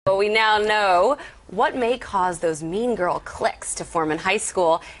Well, we now know what may cause those mean girl cliques to form in high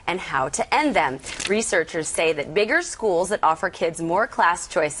school and how to end them. Researchers say that bigger schools that offer kids more class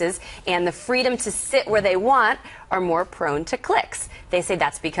choices and the freedom to sit where they want are more prone to cliques. They say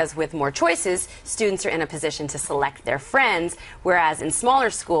that's because with more choices, students are in a position to select their friends, whereas in smaller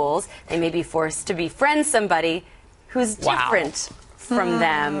schools, they may be forced to befriend somebody who's different from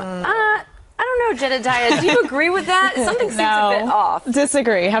them. I don't know, Jedediah, do you agree with that? Something seems a bit off.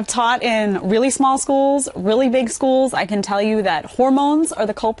 Disagree. Have taught in really small schools, really big schools. I can tell you that hormones are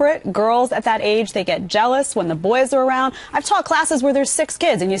the culprit. Girls at that age, they get jealous when the boys are around. I've taught classes where there's 6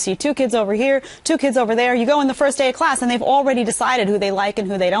 kids and you see 2 kids over here, 2 kids over there. You go in the first day of class and they've already decided who they like and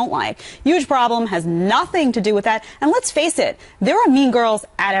who they don't like. Huge problem, has nothing to do with that. And let's face it, there are mean girls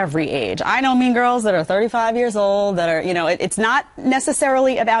at every age. I know mean girls that are 35 years old that are, you know, it's not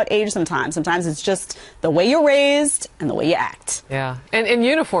necessarily about age sometimes. Sometimes it's just the way you're raised and the way you act. Yeah, and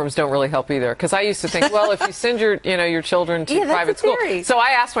uniforms don't really help either. Because I used to think, well, if you send your children to private school, so I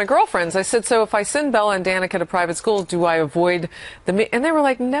asked my girlfriends. I said, so if I send Bella and Danica to private school, do I avoid the? And they were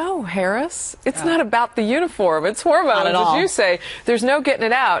like, no, Harris, it's not about the uniform. It's hormones, as you say. There's no getting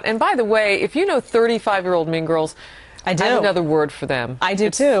it out. And by the way, if you know 35-year-old mean girls. I do. I have another word for them. I do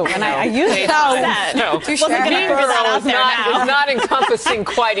too, and I use it. Mean girl is not encompassing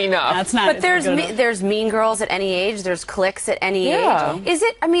quite enough. That's not. But there's mean girls at any age. There's cliques at any age. Is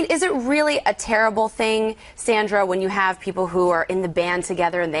it really a terrible thing, Sandra, when you have people who are in the band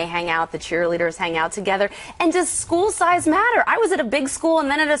together and they hang out, the cheerleaders hang out together? And does school size matter? I was at a big school and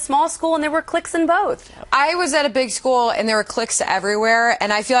then at a small school, and there were cliques in both. I was at a big school and there were cliques everywhere,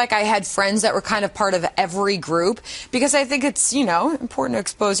 and I feel like I had friends that were kind of part of every group. Because I think it's, important to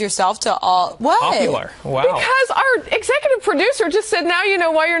expose yourself to all. What? Popular. Wow. Because our executive producer just said, now you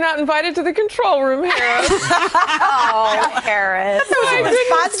know why you're not invited to the control room, Harris. Oh, Harris.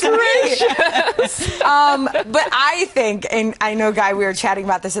 But I think, and I know, Guy, we were chatting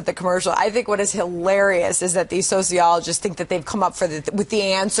about this at the commercial, I think what is hilarious is that these sociologists think that they've come up with the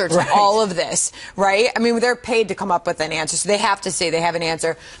answer to all of this, right? I mean, they're paid to come up with an answer, so they have to say they have an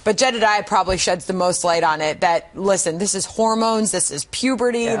answer. But Jedediah probably sheds the most light on it, that, listen, this is hormones, this is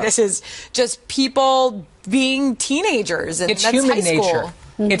puberty, this is just people being teenagers. And it's that's human high school.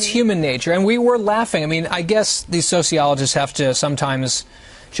 nature. It's human nature. And we were laughing. I mean, I guess these sociologists have to sometimes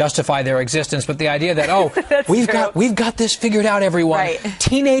justify their existence, but the idea that, we've got this figured out, everyone. Right.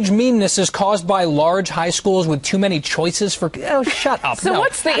 Teenage meanness is caused by large high schools with too many choices for... Oh, shut up. So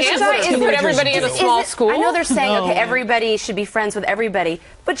what's the answer? Put everybody in a small school? I know they're saying, okay, everybody should be friends with everybody,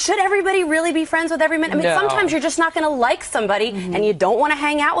 but should everybody really be friends with everyone? I mean, sometimes you're just not going to like somebody and you don't want to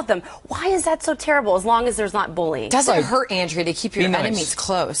hang out with them. Why is that so terrible, as long as there's not bullying? Doesn't hurt, Andrea, to keep your enemies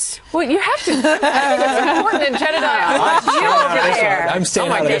close. Well, you have to. I think it's important in Jedediah. I'm staying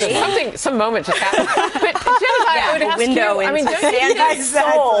out of this. Some moment just happened. But Jedediah, I would ask you, I mean, don't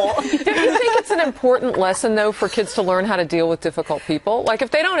you think it's an important lesson, though, for kids to learn how to deal with difficult people? Like, if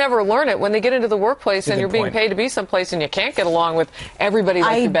they don't ever learn it, when they get into the workplace and you're being paid to be someplace and you can't get along with everybody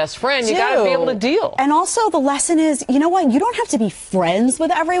like your best friend, you got to be able to deal. And also the lesson is, you know what, you don't have to be friends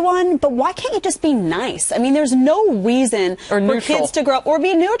with everyone, but why can't you just be nice? I mean, there's no reason for kids to grow up or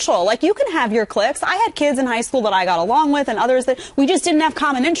be neutral. Like, you can have your cliques. I had kids in high school that I got along with and others that we just didn't have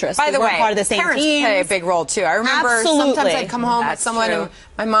common interests. By the way, part of the same parents play a big role, too. I remember sometimes I'd come home with someone and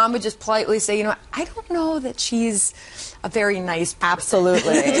my mom would just politely say, I don't know that she's a very nice person.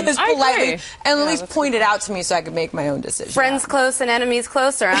 Absolutely. Just politely, and at least point it out to me so I could make my own decision. Friends close and enemies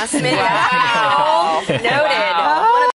closer, huh, Smitty? Wow. Noted.